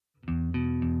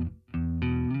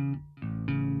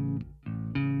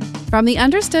From the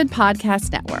Understood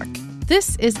Podcast Network,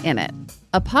 this is In It,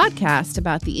 a podcast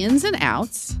about the ins and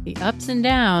outs, the ups and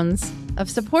downs of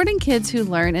supporting kids who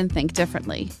learn and think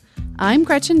differently. I'm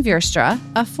Gretchen Vierstra,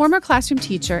 a former classroom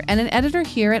teacher and an editor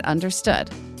here at Understood.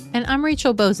 And I'm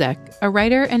Rachel Bozek, a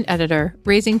writer and editor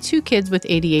raising two kids with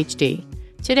ADHD.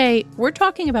 Today, we're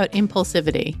talking about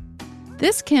impulsivity.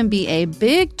 This can be a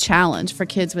big challenge for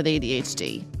kids with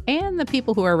ADHD. And the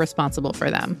people who are responsible for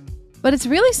them. But it's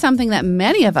really something that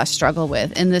many of us struggle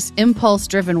with in this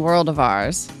impulse-driven world of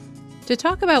ours. To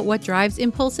talk about what drives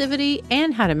impulsivity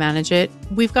and how to manage it,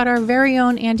 we've got our very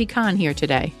own Andy Kahn here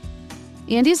today.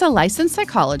 Andy's a licensed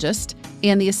psychologist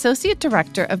and the Associate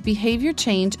Director of Behavior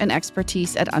Change and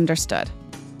Expertise at Understood.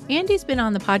 Andy's been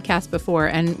on the podcast before,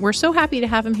 and we're so happy to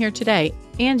have him here today.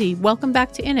 Andy, welcome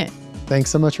back to In It. Thanks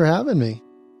so much for having me.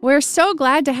 We're so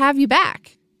glad to have you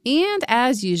back. And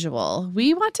as usual,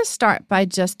 we want to start by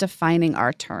just defining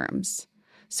our terms.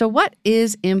 So what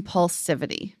is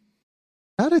impulsivity?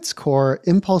 At its core,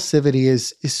 impulsivity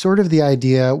is sort of the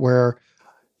idea where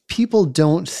people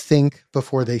don't think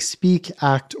before they speak,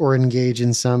 act, or engage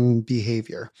in some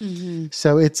behavior. Mm-hmm.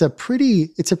 So it's a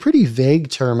pretty vague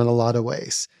term in a lot of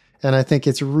ways. And I think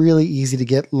it's really easy to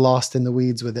get lost in the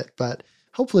weeds with it. But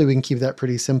hopefully we can keep that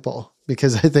pretty simple,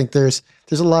 because I think there's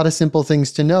a lot of simple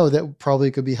things to know that probably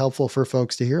could be helpful for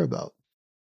folks to hear about.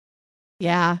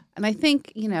 Yeah. And I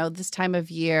think, this time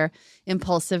of year,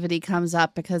 impulsivity comes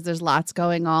up because there's lots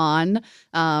going on.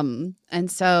 And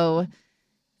so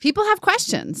people have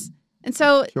questions. And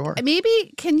so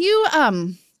Maybe can you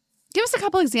give us a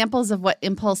couple examples of what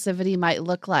impulsivity might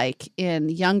look like in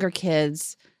younger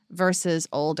kids versus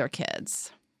older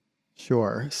kids?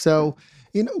 Sure. So,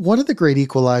 one of the great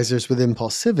equalizers with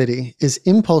impulsivity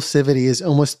is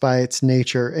almost by its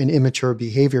nature an immature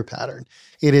behavior pattern.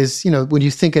 It is, when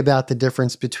you think about the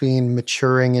difference between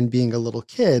maturing and being a little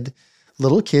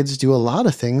kids do a lot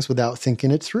of things without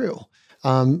thinking it through.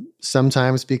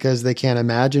 Sometimes because they can't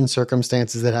imagine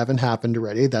circumstances that haven't happened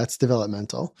already. That's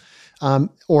developmental.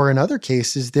 Or in other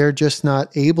cases, they're just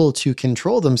not able to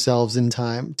control themselves in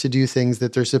time to do things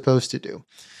that they're supposed to do.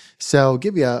 So I'll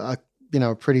give you a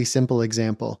pretty simple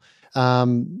example.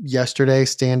 Yesterday,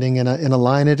 standing in a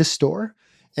line at a store,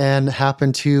 and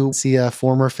happened to see a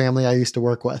former family I used to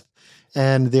work with.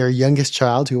 And their youngest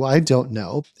child, who I don't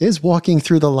know, is walking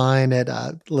through the line at,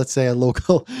 let's say,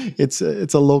 it's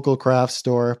a local craft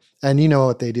store. And you know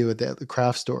what they do at the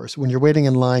craft stores. When you're waiting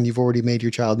in line, you've already made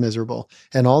your child miserable.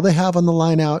 And all they have on the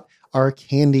line out are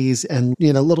candies and,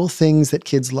 little things that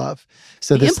kids love.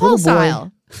 So the this impulse little boy,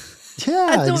 aisle.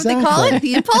 Yeah, That's exactly. what they call it,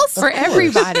 the impulse? For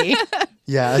everybody.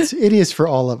 Yeah, it is for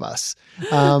all of us.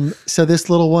 So this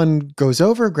little one goes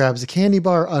over, grabs a candy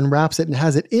bar, unwraps it, and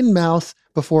has it in mouth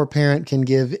before a parent can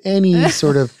give any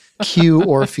sort of cue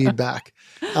or feedback.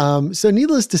 So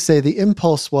needless to say, the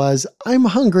impulse was, I'm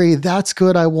hungry, that's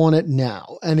good, I want it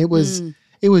now. And it was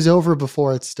over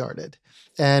before it started.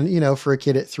 And, for a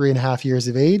kid at 3.5 years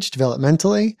of age,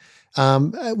 developmentally,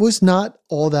 it was not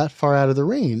all that far out of the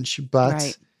range, but...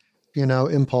 Right.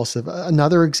 Impulsive.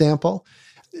 Another example,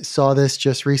 saw this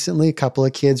just recently. A couple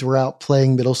of kids were out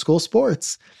playing middle school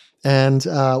sports, and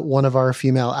one of our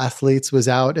female athletes was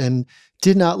out and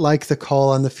did not like the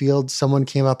call on the field. Someone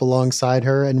came up alongside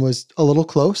her and was a little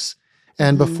close.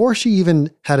 And before she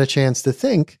even had a chance to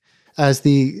think, as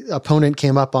the opponent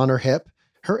came up on her hip,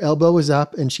 her elbow was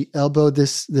up and she elbowed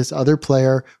this other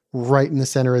player right in the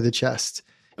center of the chest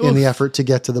in the effort to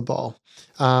get to the ball.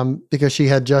 Because she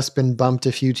had just been bumped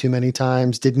a few too many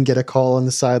times, didn't get a call on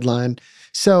the sideline.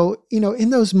 So,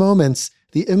 in those moments,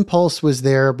 the impulse was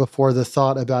there before the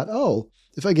thought about,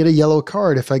 if I get a yellow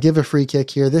card, if I give a free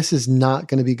kick here, this is not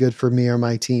going to be good for me or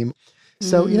my team.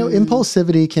 So,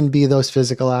 impulsivity can be those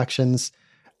physical actions.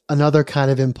 Another kind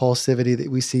of impulsivity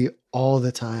that we see all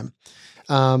the time.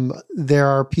 There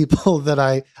are people that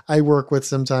I work with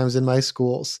sometimes in my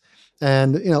schools,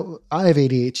 and, I have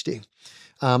ADHD.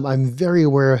 I'm very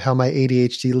aware of how my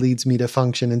ADHD leads me to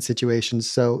function in situations.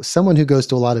 So someone who goes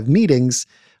to a lot of meetings,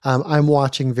 I'm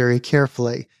watching very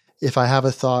carefully. If I have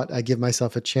a thought, I give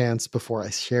myself a chance before I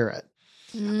share it.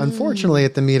 Unfortunately,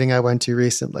 at the meeting I went to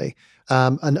recently,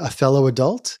 a fellow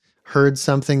adult heard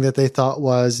something that they thought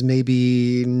was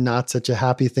maybe not such a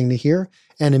happy thing to hear,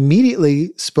 and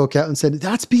immediately spoke out and said,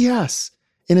 "That's BS."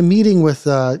 In a meeting with,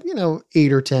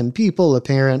 8 or 10 people, a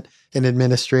parent, an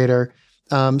administrator.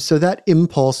 So that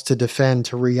impulse to defend,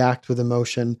 to react with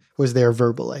emotion was there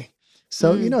verbally.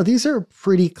 So, these are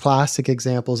pretty classic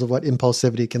examples of what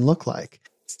impulsivity can look like.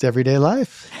 It's everyday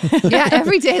life. Yeah,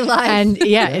 everyday life. And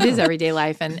yeah, it is everyday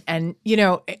life. And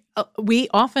we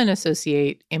often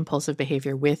associate impulsive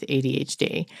behavior with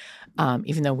ADHD,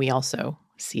 even though we also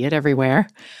see it everywhere.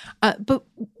 But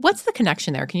what's the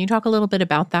connection there? Can you talk a little bit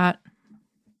about that?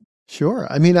 Sure.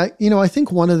 I mean, I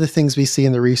think one of the things we see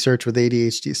in the research with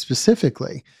ADHD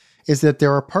specifically is that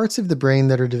there are parts of the brain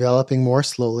that are developing more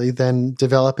slowly than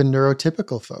develop in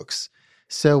neurotypical folks.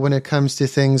 So when it comes to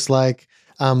things like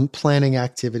planning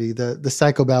activity, the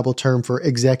psychobabble term for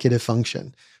executive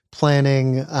function,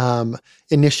 planning,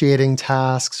 initiating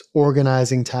tasks,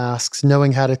 organizing tasks,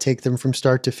 knowing how to take them from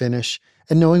start to finish,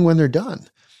 and knowing when they're done.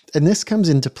 And this comes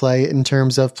into play in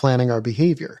terms of planning our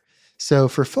behavior. So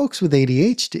for folks with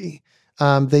ADHD,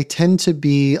 they tend to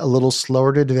be a little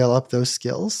slower to develop those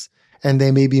skills, and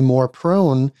they may be more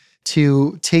prone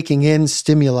to taking in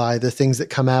stimuli, the things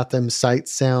that come at them, sight,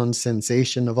 sound,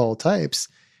 sensation of all types,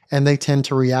 and they tend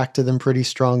to react to them pretty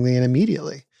strongly and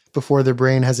immediately before their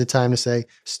brain has a time to say,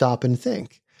 stop and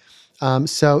think.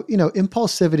 So,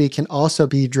 impulsivity can also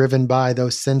be driven by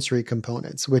those sensory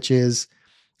components, which is,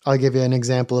 I'll give you an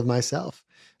example of myself.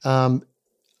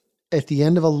 At the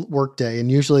end of a workday, and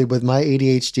usually with my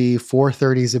ADHD,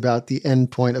 4:30 is about the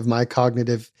end point of my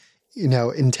cognitive,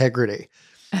 integrity.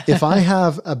 If I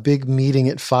have a big meeting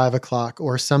at 5:00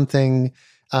 or something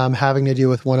having to do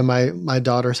with one of my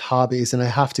daughter's hobbies, and I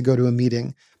have to go to a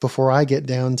meeting before I get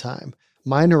downtime,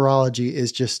 my neurology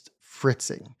is just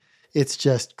fritzing. It's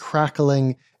just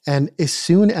crackling. And as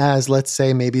soon as, let's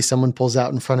say, maybe someone pulls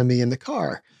out in front of me in the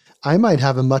car, I might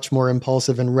have a much more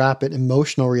impulsive and rapid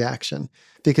emotional reaction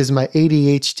because my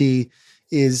ADHD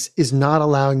is not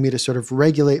allowing me to sort of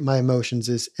regulate my emotions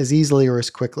as easily or as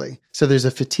quickly. So there's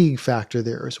a fatigue factor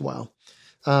there as well.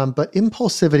 But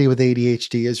impulsivity with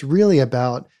ADHD is really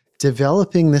about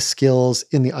developing the skills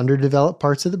in the underdeveloped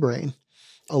parts of the brain,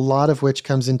 a lot of which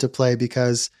comes into play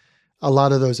because a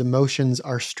lot of those emotions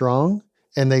are strong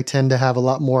and they tend to have a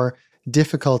lot more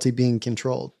difficulty being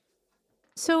controlled.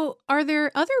 So are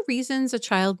there other reasons a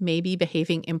child may be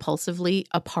behaving impulsively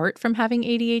apart from having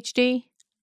ADHD?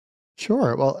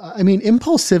 Sure. Well, I mean,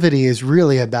 impulsivity is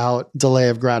really about delay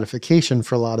of gratification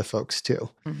for a lot of folks too.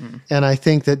 Mm-hmm. And I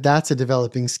think that that's a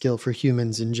developing skill for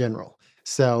humans in general.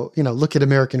 So, look at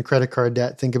American credit card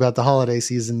debt, think about the holiday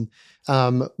season.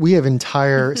 We have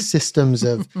entire systems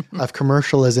of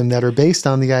commercialism that are based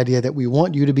on the idea that we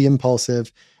want you to be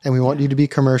impulsive and we want you to be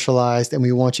commercialized and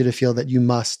we want you to feel that you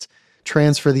must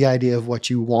transfer the idea of what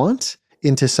you want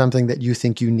into something that you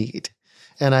think you need.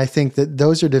 And I think that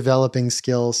those are developing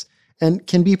skills and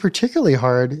can be particularly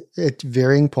hard at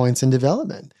varying points in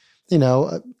development.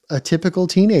 A typical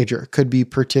teenager could be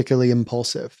particularly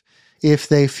impulsive if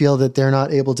they feel that they're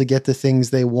not able to get the things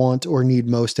they want or need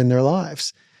most in their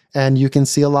lives. And you can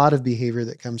see a lot of behavior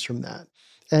that comes from that.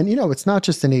 And, it's not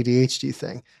just an ADHD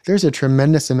thing. There's a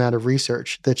tremendous amount of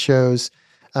research that shows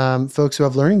folks who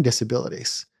have learning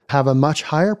disabilities have a much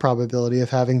higher probability of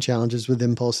having challenges with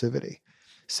impulsivity.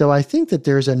 So I think that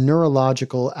there's a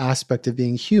neurological aspect of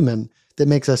being human that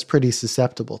makes us pretty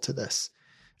susceptible to this.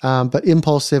 But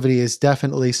impulsivity is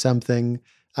definitely something,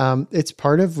 it's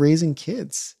part of raising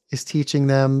kids, is teaching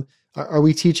them, are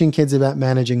we teaching kids about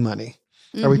managing money?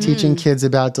 Are we teaching kids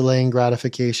about delaying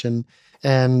gratification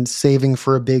and saving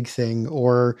for a big thing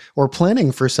or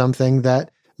planning for something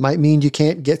that might mean you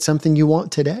can't get something you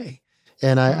want today?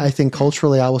 And I think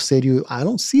culturally, I will say to you, I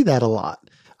don't see that a lot.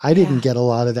 I didn't get a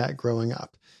lot of that growing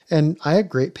up. And I had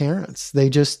great parents.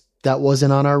 That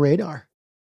wasn't on our radar.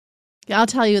 Yeah, I'll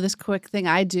tell you this quick thing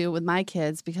I do with my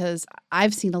kids because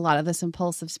I've seen a lot of this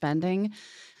impulsive spending.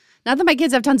 Not that my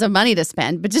kids have tons of money to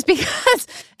spend, but just because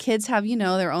kids have,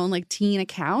 their own like teen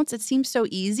accounts, it seems so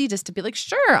easy just to be like,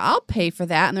 sure, I'll pay for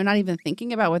that. And they're not even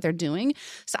thinking about what they're doing.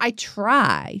 So I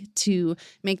try to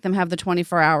make them have the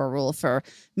 24-hour rule for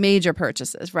major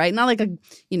purchases, right? Not like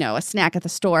a snack at the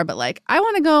store, but like, I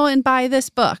want to go and buy this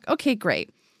book. Okay,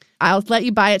 great. I'll let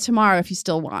you buy it tomorrow if you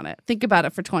still want it. Think about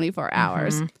it for 24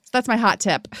 hours. So that's my hot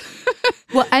tip.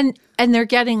 Well, and they're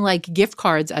getting like gift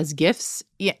cards as gifts,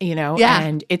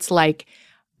 and it's like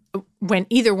when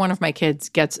either one of my kids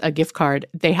gets a gift card,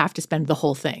 they have to spend the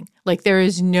whole thing. Like there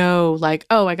is no like,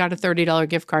 oh, I got a $30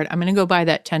 gift card. I'm going to go buy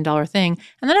that $10 thing.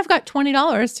 And then I've got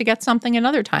 $20 to get something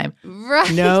another time.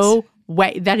 Right. No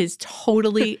way. That is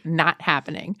totally not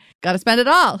happening. Got to spend it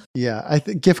all. Yeah, I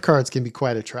think gift cards can be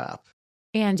quite a trap.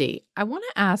 Andy, I want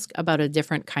to ask about a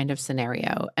different kind of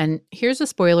scenario. And here's a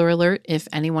spoiler alert if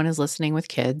anyone is listening with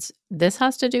kids. This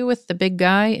has to do with the big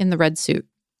guy in the red suit.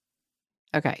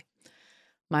 Okay.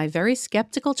 My very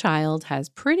skeptical child has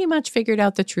pretty much figured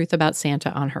out the truth about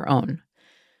Santa on her own.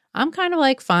 I'm kind of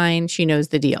like, fine, she knows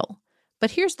the deal.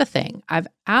 But here's the thing. I've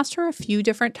asked her a few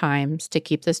different times to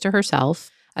keep this to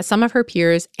herself, as some of her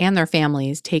peers and their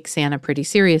families take Santa pretty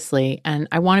seriously, and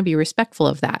I want to be respectful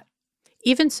of that.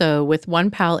 Even so, with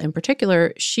one pal in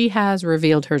particular, she has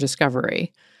revealed her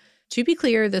discovery. To be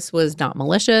clear, this was not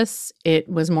malicious. It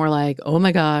was more like, oh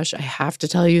my gosh, I have to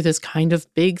tell you this kind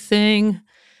of big thing.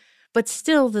 But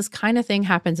still, this kind of thing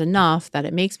happens enough that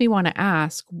it makes me want to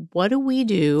ask, what do we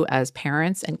do as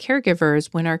parents and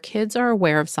caregivers when our kids are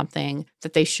aware of something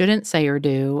that they shouldn't say or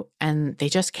do, and they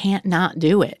just can't not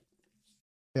do it?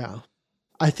 Yeah.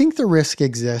 I think the risk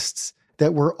exists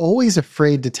that we're always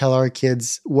afraid to tell our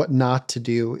kids what not to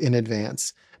do in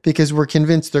advance because we're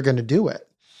convinced they're going to do it.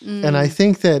 And I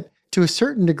think that to a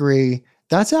certain degree,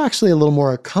 that's actually a little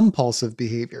more a compulsive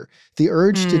behavior. The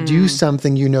urge to do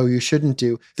something you know you shouldn't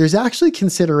do. There's actually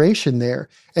consideration there.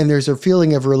 And there's a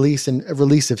feeling of release and a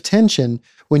release of tension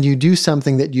when you do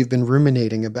something that you've been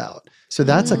ruminating about. So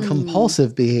that's a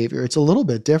compulsive behavior. It's a little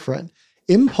bit different.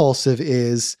 Impulsive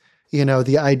is,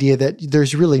 the idea that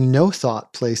there's really no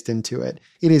thought placed into it.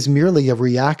 It is merely a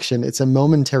reaction. It's a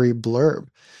momentary blurb.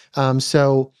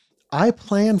 So I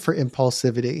plan for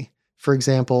impulsivity, for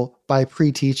example, by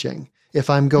pre-teaching. If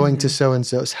I'm going to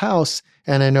so-and-so's house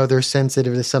and I know they're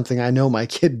sensitive to something I know my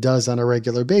kid does on a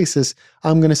regular basis,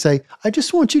 I'm going to say, I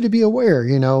just want you to be aware,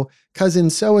 cousin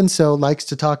so-and-so likes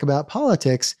to talk about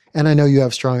politics, and I know you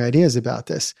have strong ideas about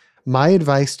this. My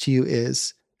advice to you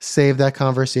is save that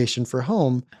conversation for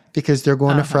home because they're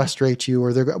going to frustrate you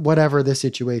or whatever the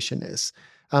situation is.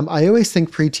 I always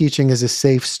think pre-teaching is a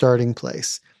safe starting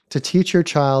place to teach your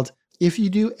child, if you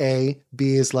do A,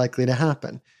 B is likely to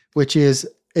happen, which is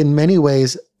in many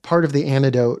ways part of the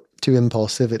antidote to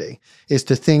impulsivity, is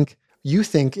to think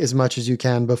as much as you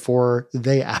can before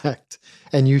they act,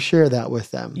 and you share that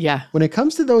with them. Yeah. When it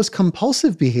comes to those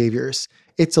compulsive behaviors,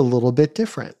 it's a little bit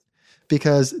different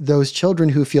because those children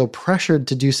who feel pressured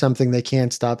to do something they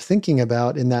can't stop thinking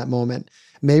about in that moment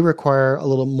may require a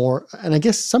little more, and I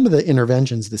guess some of the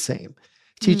intervention's the same.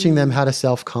 Teaching them how to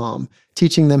self-calm,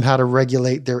 teaching them how to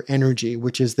regulate their energy,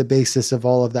 which is the basis of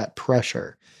all of that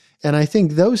pressure. And I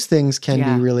think those things can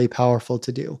be really powerful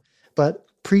to do. But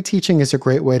pre-teaching is a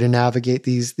great way to navigate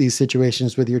these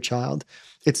situations with your child.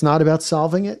 It's not about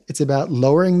solving it. It's about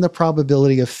lowering the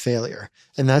probability of failure.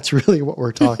 And that's really what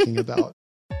we're talking about.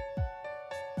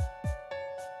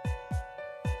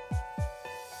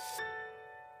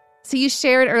 So you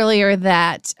shared earlier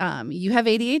that you have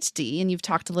ADHD, and you've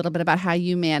talked a little bit about how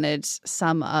you manage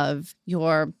some of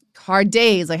your hard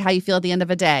days, like how you feel at the end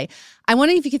of a day. I'm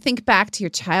wondering if you could think back to your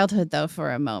childhood, though,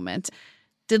 for a moment.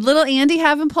 Did little Andy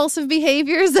have impulsive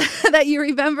behaviors that you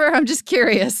remember? I'm just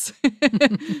curious.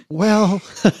 Well,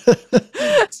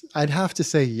 I'd have to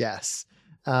say yes.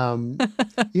 One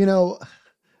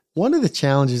of the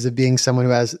challenges of being someone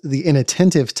who has the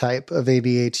inattentive type of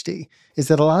ADHD is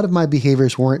that a lot of my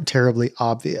behaviors weren't terribly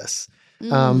obvious.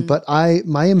 But my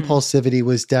impulsivity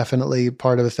was definitely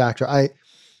part of a factor.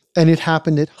 And it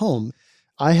happened at home.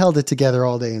 I held it together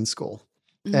all day in school.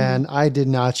 And I did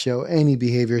not show any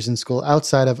behaviors in school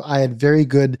outside of I had very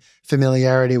good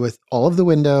familiarity with all of the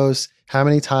windows, how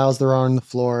many tiles there are on the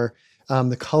floor,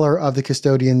 the color of the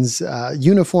custodian's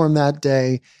uniform that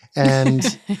day,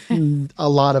 and a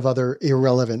lot of other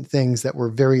irrelevant things that were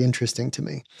very interesting to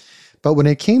me. But when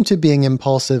it came to being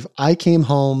impulsive, I came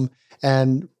home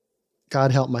and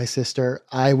God help my sister,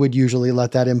 I would usually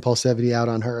let that impulsivity out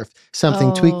on her. If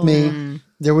something tweaked me,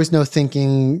 there was no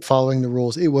thinking, following the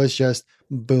rules. It was just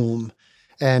boom.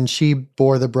 And she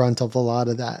bore the brunt of a lot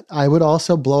of that. I would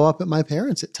also blow up at my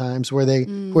parents at times where they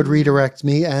would redirect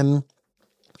me and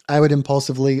I would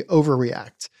impulsively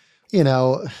overreact.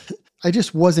 I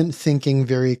just wasn't thinking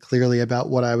very clearly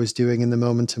about what I was doing in the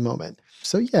moment to moment.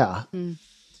 So yeah.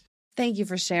 Thank you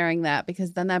for sharing that,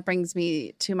 because then that brings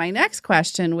me to my next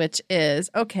question, which is,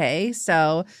 okay,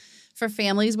 so for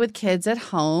families with kids at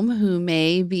home who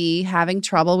may be having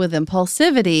trouble with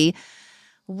impulsivity,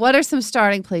 what are some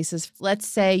starting places? Let's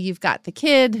say you've got the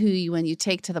kid who, when you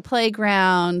take to the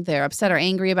playground, they're upset or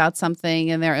angry about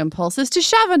something and their impulse is to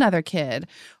shove another kid.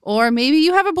 Or maybe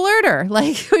you have a blurter,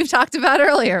 like we've talked about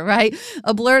earlier, right?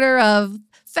 A blurter of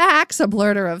facts, a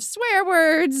blurter of swear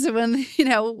words.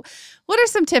 What are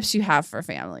some tips you have for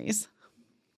families?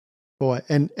 Boy,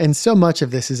 and so much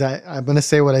of this is, I'm going to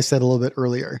say what I said a little bit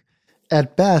earlier.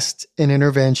 At best, an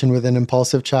intervention with an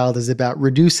impulsive child is about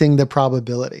reducing the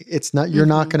probability. It's not, you're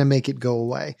not going to make it go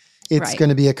away. It's going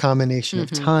to be a combination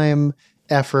of time,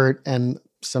 effort, and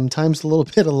sometimes a little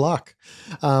bit of luck.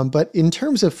 But in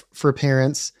terms of for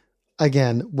parents,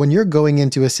 again, when you're going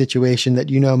into a situation that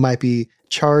you know might be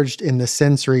charged in the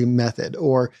sensory method,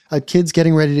 or a kid's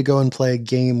getting ready to go and play a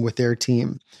game with their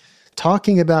team,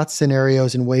 talking about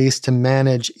scenarios and ways to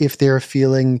manage if they're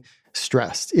feeling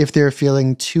stressed, if they're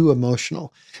feeling too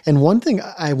emotional. And one thing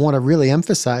I want to really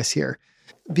emphasize here,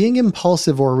 being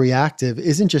impulsive or reactive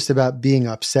isn't just about being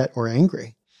upset or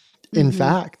angry. In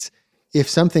fact, if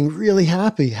something really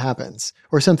happy happens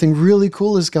or something really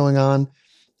cool is going on,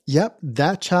 yep,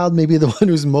 that child may be the one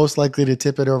who's most likely to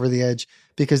tip it over the edge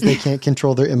because they can't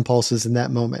control their impulses in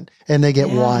that moment and they get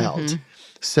wild.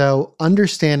 So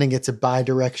understanding it's a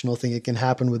bi-directional thing. It can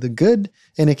happen with the good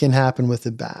and it can happen with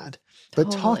the bad. But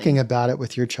talking about it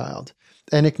with your child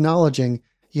and acknowledging,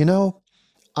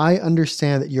 I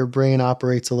understand that your brain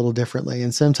operates a little differently.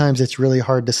 And sometimes it's really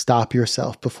hard to stop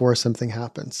yourself before something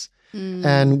happens.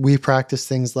 And we practice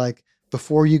things like,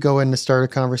 before you go in to start a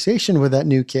conversation with that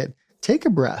new kid, take a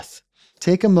breath,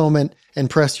 take a moment and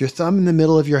press your thumb in the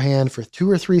middle of your hand for 2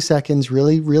 or 3 seconds,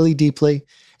 really, really deeply,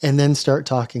 and then start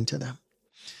talking to them.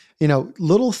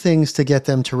 Little things to get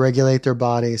them to regulate their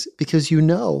bodies because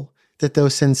that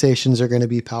those sensations are going to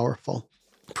be powerful.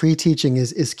 Pre-teaching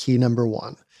is key number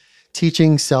 1.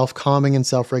 Teaching self-calming and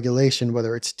self-regulation,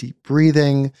 whether it's deep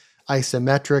breathing,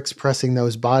 isometrics, pressing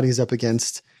those bodies up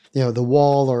against the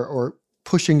wall or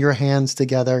pushing your hands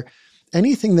together,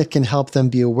 anything that can help them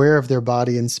be aware of their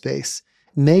body and space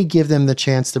may give them the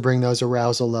chance to bring those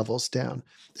arousal levels down.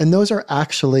 And those are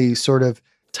actually sort of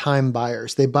time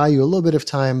buyers. They buy you a little bit of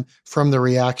time from the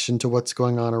reaction to what's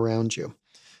going on around you.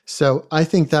 So I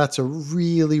think that's a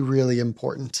really, really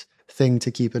important thing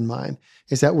to keep in mind,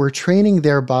 is that we're training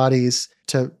their bodies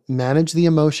to manage the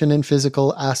emotion and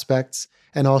physical aspects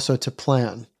and also to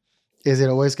plan. Is it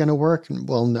always going to work?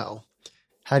 Well, no.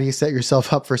 How do you set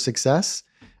yourself up for success?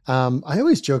 I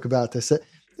always joke about this.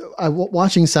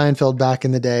 Watching Seinfeld back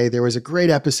in the day, there was a great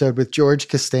episode with George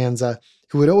Costanza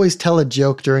who would always tell a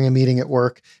joke during a meeting at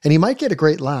work, and he might get a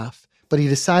great laugh, but he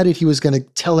decided he was going to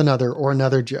tell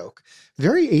another joke.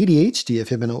 Very ADHD of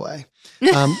him in a way.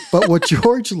 But what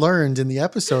George learned in the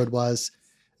episode was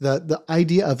the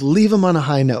idea of leave him on a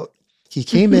high note. He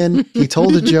came in, he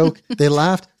told a joke, they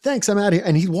laughed, thanks, I'm out of here.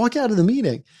 And he'd walk out of the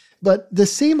meeting. But the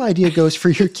same idea goes for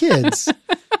your kids.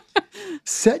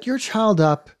 Set your child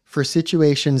up for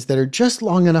situations that are just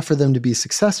long enough for them to be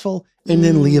successful and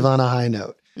then leave on a high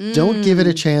note. Don't give it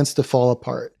a chance to fall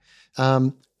apart.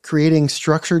 Creating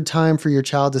structured time for your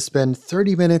child to spend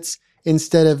 30 minutes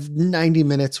instead of 90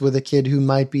 minutes with a kid who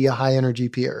might be a high energy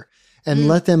peer, and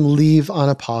let them leave on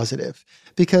a positive.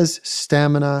 Because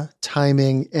stamina,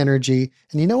 timing, energy,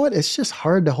 and you know what? It's just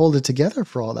hard to hold it together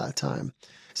for all that time.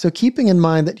 So keeping in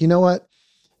mind that,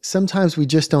 sometimes we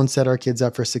just don't set our kids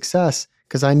up for success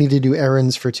because I need to do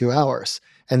errands for 2 hours.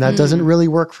 And that doesn't really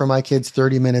work for my kids'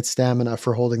 30-minute stamina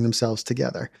for holding themselves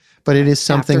together. But it is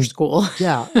something. After school.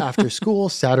 Yeah, after school,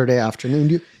 Saturday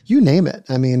afternoon, you name it.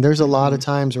 I mean, there's a lot of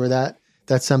times where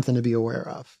that's something to be aware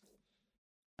of.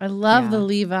 I love the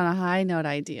leave on a high note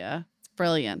idea. It's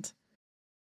brilliant.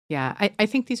 Yeah, I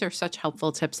think these are such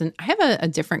helpful tips. And I have a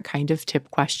different kind of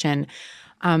tip question.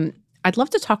 I'd love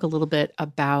to talk a little bit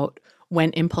about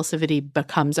when impulsivity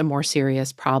becomes a more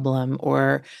serious problem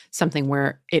or something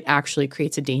where it actually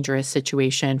creates a dangerous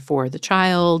situation for the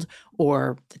child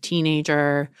or the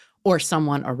teenager or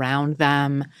someone around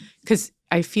them. Because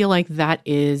I feel like that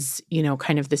is,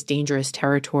 kind of this dangerous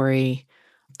territory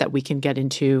that we can get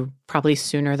into probably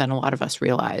sooner than a lot of us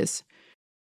realize.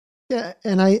 Yeah,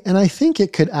 and I think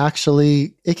it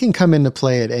can come into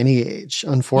play at any age,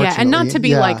 unfortunately. Yeah, and not to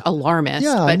be like alarmist,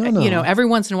 but no. Every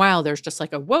once in a while there's just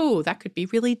like whoa, that could be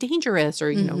really dangerous,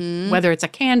 or whether it's a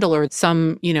candle or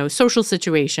some social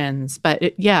situations. But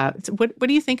what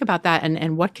do you think about that,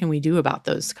 and what can we do about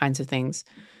those kinds of things?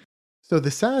 So the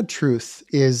sad truth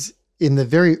is, in the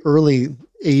very early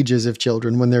ages of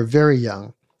children, when they're very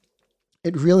young,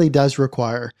 it really does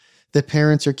require that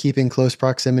parents are keeping close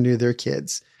proximity to their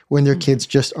kids when their kids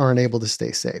just aren't able to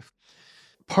stay safe.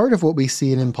 Part of what we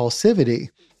see in impulsivity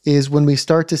is when we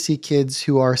start to see kids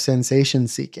who are sensation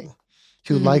seeking,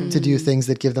 who like to do things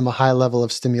that give them a high level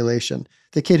of stimulation.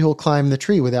 The kid who'll climb the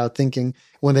tree without thinking,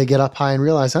 when they get up high and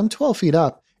realize, I'm 12 feet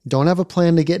up, don't have a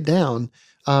plan to get down,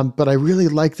 but I really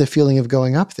like the feeling of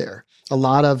going up there. A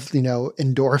lot of,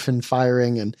 endorphin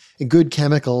firing and good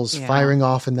chemicals firing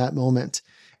off in that moment.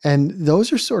 And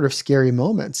those are sort of scary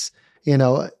moments.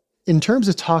 In terms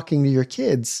of talking to your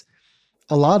kids,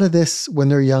 a lot of this when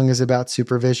they're young is about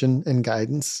supervision and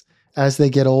guidance. As they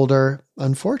get older,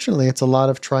 unfortunately, it's a lot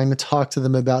of trying to talk to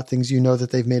them about things that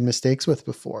they've made mistakes with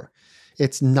before.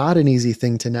 It's not an easy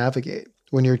thing to navigate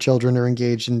when your children are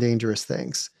engaged in dangerous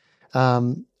things.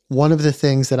 one of the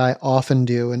things that I often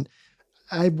do, and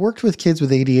I worked with kids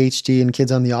with ADHD and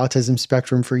kids on the autism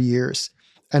spectrum for years,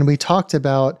 and we talked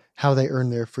about how they earn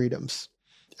their freedoms.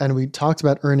 And we talked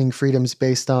about earning freedoms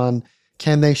based on,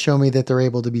 can they show me that they're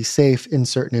able to be safe in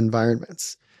certain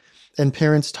environments? And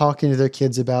parents talking to their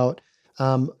kids about,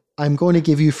 I'm going to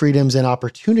give you freedoms and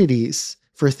opportunities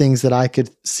for things that I could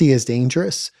see as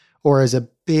dangerous or as a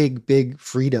big, big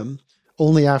freedom,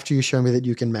 only after you show me that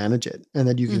you can manage it and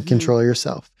that you can control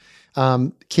yourself.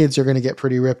 Kids are going to get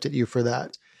pretty ripped at you for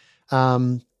that.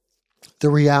 The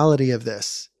reality of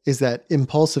this is that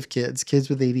impulsive kids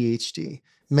with ADHD,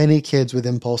 many kids with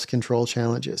impulse control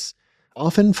challenges,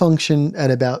 often function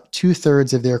at about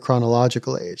 2/3 of their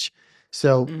chronological age.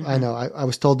 So I know I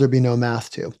was told there'd be no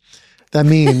math too. That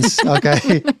means,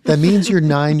 that means your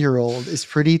 9-year-old is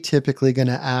pretty typically going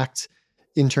to act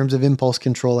in terms of impulse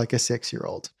control like a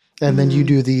 6-year-old. And then you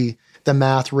do the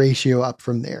math ratio up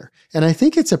from there. And I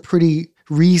think it's a pretty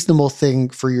reasonable thing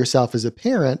for yourself as a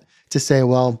parent to say,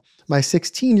 well, my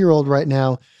 16-year-old right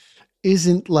now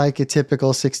isn't like a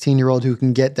typical 16-year-old who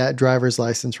can get that driver's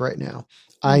license right now.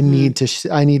 I need to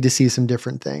see some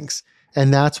different things.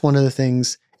 And that's one of the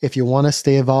things, if you want to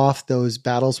stave off those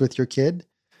battles with your kid,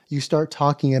 you start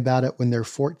talking about it when they're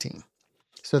 14.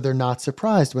 So they're not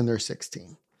surprised when they're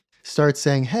 16. Start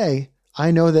saying, hey,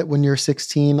 I know that when you're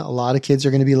 16, a lot of kids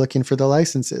are going to be looking for the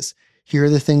licenses. Here are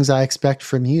the things I expect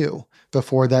from you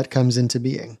before that comes into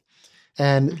being.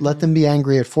 And let them be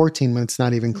angry at 14 when it's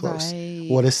not even close. Right.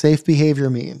 What does safe behavior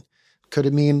mean? Could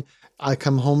it mean I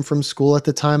come home from school at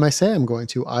the time I say I'm going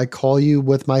to? I call you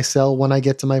with my cell when I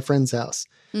get to my friend's house.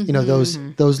 You know,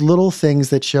 those little things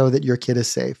that show that your kid is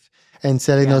safe, and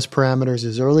setting those parameters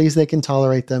as early as they can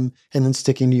tolerate them, and then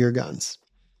sticking to your guns.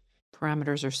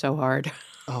 Parameters are so hard.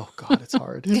 Oh God, it's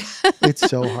hard. It's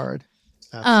so hard.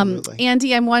 Absolutely.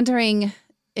 Andy, I'm wondering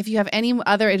if you have any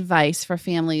other advice for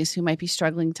families who might be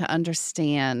struggling to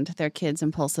understand their kids'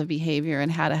 impulsive behavior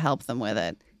and how to help them with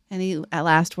it. Any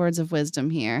last words of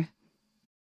wisdom here?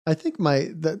 I think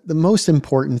the most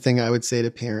important thing I would say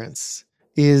to parents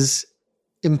is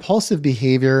impulsive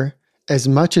behavior, as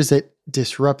much as it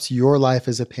disrupts your life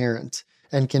as a parent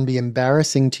and can be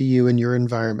embarrassing to you in your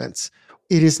environments,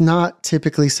 it is not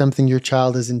typically something your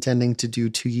child is intending to do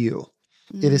to you.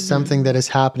 It is something that is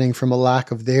happening from a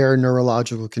lack of their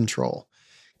neurological control.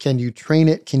 Can you train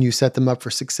it? Can you set them up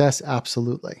for success?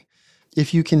 Absolutely.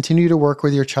 If you continue to work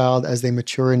with your child as they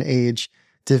mature in age,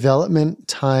 development,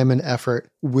 time, and effort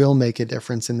will make a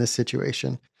difference in this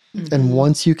situation. And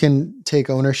once you can take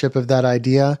ownership of that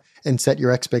idea and set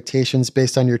your expectations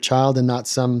based on your child and not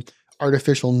some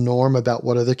artificial norm about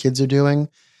what other kids are doing,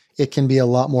 it can be a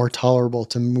lot more tolerable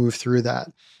to move through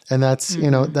that. And that's,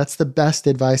 that's the best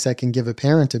advice I can give a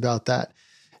parent about that.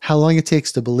 How long it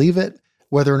takes to believe it,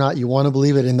 whether or not you want to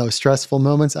believe it in those stressful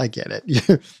moments, I get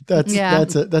it.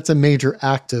 That's a major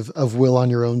act of will on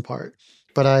your own part.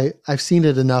 But I've seen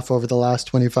it enough over the last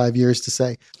 25 years to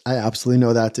say, I absolutely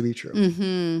know that to be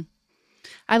true.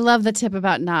 I love the tip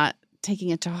about not taking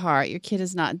it to heart. Your kid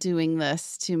is not doing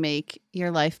this to make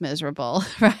your life miserable,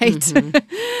 right?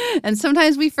 And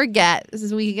sometimes we forget.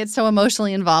 We get so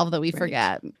emotionally involved that we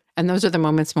forget. And those are the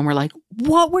moments when we're like,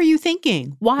 what were you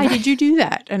thinking? Why did you do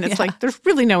that? And it's like, there's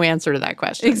really no answer to that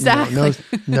question. Exactly.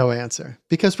 No answer.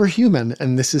 Because we're human,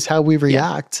 and this is how we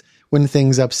react when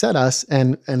things upset us.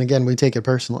 And again, we take it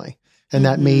personally. And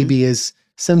that maybe is,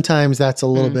 sometimes that's a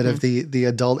little bit of the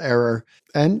adult error.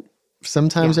 And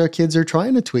sometimes our kids are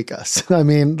trying to tweak us. I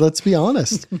mean, let's be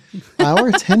honest. Our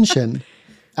attention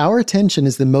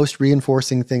is the most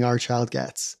reinforcing thing our child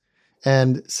gets.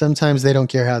 And sometimes they don't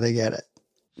care how they get it.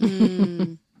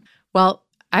 Well,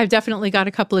 I've definitely got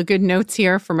a couple of good notes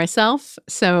here for myself.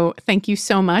 So thank you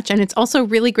so much. And it's also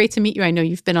really great to meet you. I know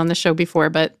you've been on the show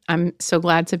before, but I'm so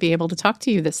glad to be able to talk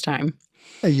to you this time.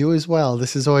 You as well.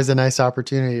 This is always a nice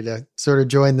opportunity to sort of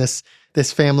join this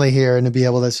family here and to be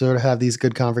able to sort of have these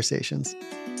good conversations.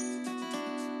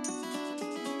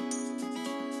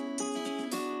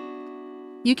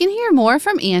 You can hear more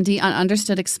from Andy on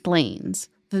Understood Explains,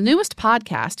 the newest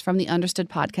podcast from the Understood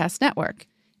Podcast Network.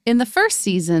 In the first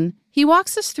season, he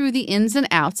walks us through the ins and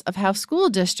outs of how school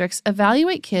districts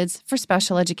evaluate kids for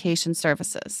special education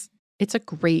services. It's a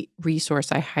great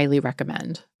resource I highly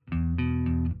recommend.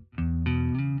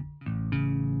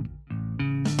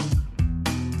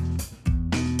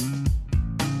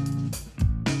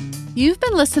 You've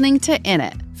been listening to In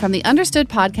It from the Understood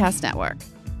Podcast Network.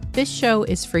 This show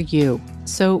is for you,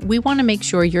 so we want to make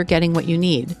sure you're getting what you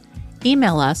need.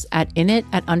 Email us at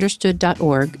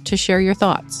init@understood.org to share your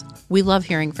thoughts. We love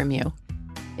hearing from you.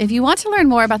 If you want to learn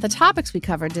more about the topics we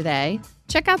covered today,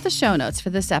 check out the show notes for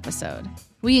this episode.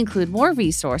 We include more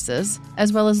resources,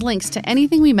 as well as links to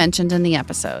anything we mentioned in the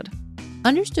episode.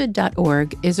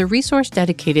 Understood.org is a resource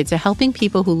dedicated to helping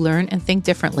people who learn and think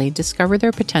differently discover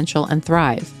their potential and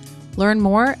thrive. Learn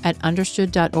more at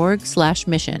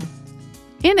understood.org/mission.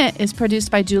 In It is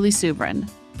produced by Julie Subrin.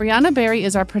 Brianna Berry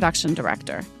is our production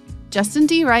director. Justin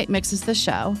D. Wright mixes the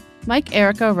show. Mike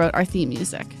Erico wrote our theme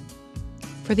music.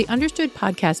 For the Understood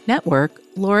Podcast Network,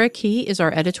 Laura Key is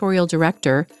our editorial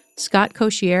director, Scott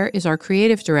Cocchiere is our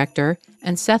creative director,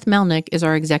 and Seth Melnick is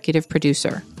our executive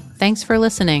producer. Thanks for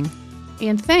listening.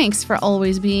 And thanks for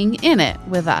always being in it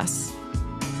with us.